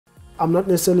I'm not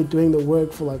necessarily doing the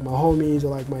work for like my homies or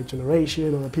like my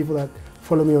generation or the people that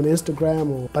follow me on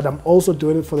Instagram, but I'm also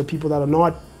doing it for the people that are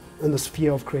not in the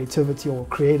sphere of creativity or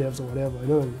creatives or whatever, you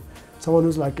know what I mean? Someone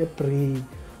who's like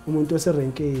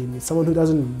someone who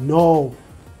doesn't know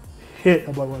shit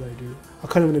about what I do. I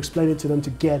can't even explain it to them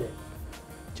to get it.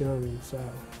 Do you know what I mean? So.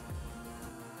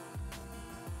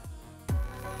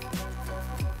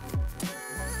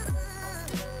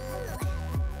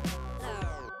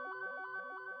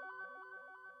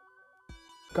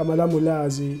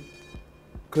 LAZI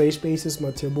GREIISPACES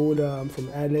Matebula. I'm from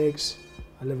Alex.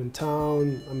 I live in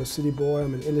town. I'm a city boy.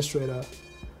 I'm an illustrator.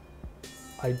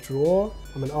 I draw.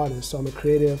 I'm an artist, so I'm a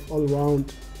creative,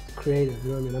 all-around creative.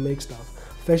 You know what I mean? I make stuff.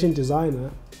 Fashion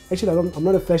designer. Actually, I'm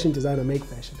not a fashion designer. I make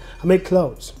fashion. I make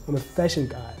clothes. I'm a fashion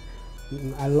guy.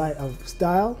 I have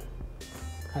style.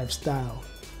 I have style.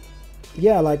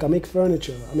 Yeah, like I make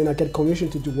furniture. I mean, I get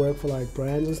commissioned to do work for like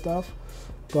brands and stuff,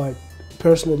 but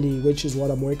personally, which is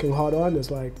what I'm working hard on, is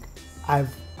like I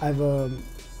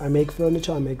make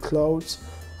furniture, I make clothes,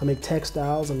 I make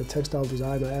textiles. I'm a textile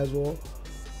designer as well.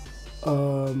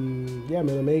 Yeah,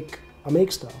 man, I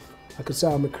make stuff. I could say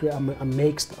I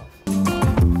make stuff.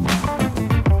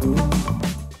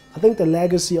 I think the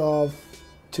legacy of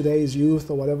today's youth,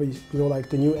 or whatever, you know, like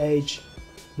the new age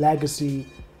legacy,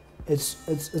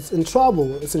 it's in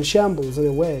trouble. It's in shambles in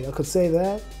a way. I could say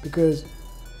that because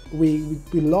we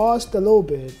lost a little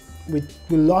bit. We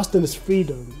lost in this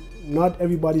freedom. Not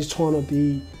everybody's trying to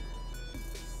be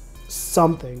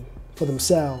something for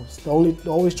themselves. They're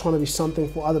always trying to be something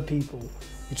for other people.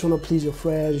 You're trying to please your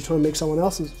friends. You're trying to make someone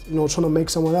else, trying to make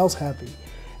someone else happy,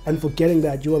 and forgetting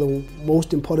that you are the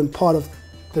most important part of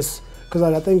this. Because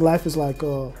I think life is like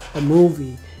a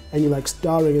movie, and you're like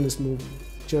starring in this movie.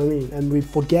 Do you know what I mean? And we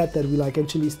forget that we like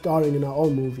actually starring in our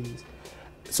own movies.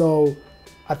 So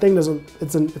I think it's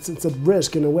a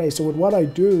risk in a way. So with what I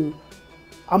do,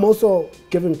 I'm also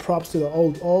giving props to the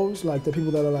old O's, like the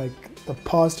people that are like the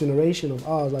past generation of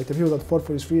ours, like the people that fought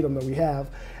for this freedom that we have.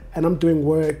 And I'm doing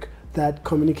work that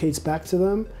communicates back to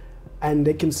them, and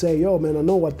they can say, yo, man, I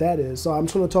know what that is. So I'm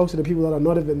trying to talk to the people that are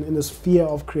not even in the sphere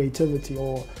of creativity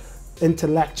or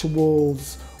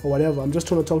intellectuals or whatever. I'm just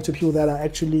trying to talk to people that are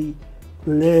actually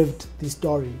lived these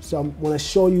stories. So when I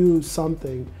show you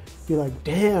something, you're like,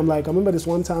 damn, like I remember this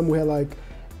one time we had like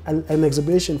an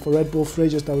exhibition for Red Bull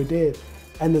fridges that we did,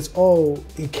 and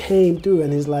he came through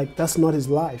and he's like, that's not his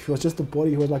life. He was just a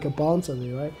body, he was like a bouncer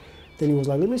there, right? Then he was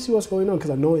like, let me see what's going on, because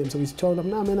I know him. So he's telling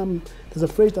him, nah man, there's a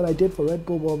fridge that I did for Red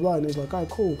Bull, blah, blah. And he's like, all right,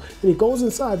 cool. And he goes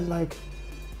inside, he's like,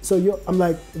 I'm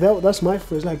like, that's my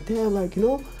fridge. Like, damn, like, you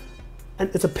know? And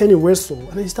it's a penny whistle.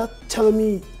 And he started telling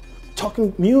me,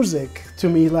 talking music to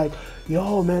me, like,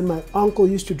 yo, man, my uncle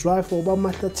used to drive for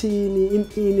Obama Latini in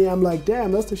Ini. I'm like,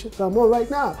 damn, that's the shit that I'm on right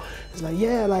now. It's like,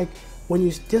 yeah, like, when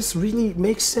you just really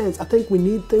makes sense. I think we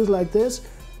need things like this,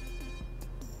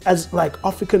 as like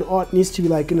African art needs to be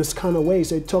like in this kind of way,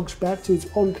 so it talks back to its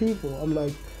own people. I'm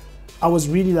like, I was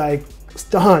really like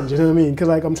stunned, you know what I mean? Because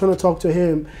like I'm trying to talk to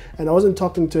him, and I wasn't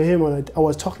talking to him, I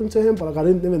was talking to him, but like I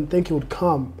didn't even think he would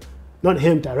come. Not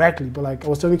him directly, but like I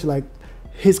was talking to like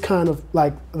his kind of,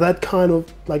 like that kind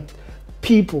of like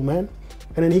people, man.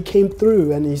 And then he came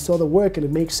through and he saw the work and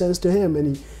it makes sense to him,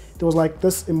 and there was like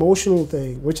this emotional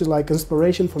thing, which is like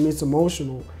inspiration for me, it's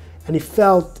emotional. And he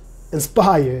felt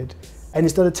inspired, and he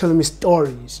started telling me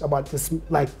stories about this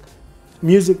like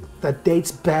music that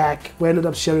dates back. We ended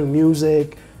up sharing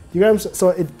music. You know what I'm saying? So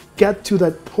it got to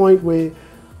that point where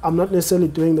I'm not necessarily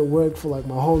doing the work for like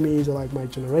my homies or like my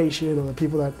generation or the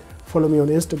people that follow me on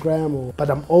Instagram, but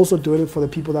I'm also doing it for the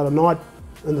people that are not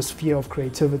in the sphere of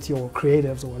creativity or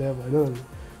creatives or whatever. You know what I mean?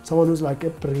 Someone who's like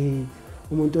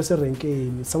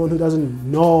someone who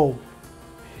doesn't know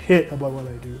shit about what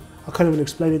I do. I can't even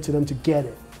explain it to them to get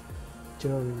it. Do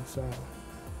you know what I mean? So.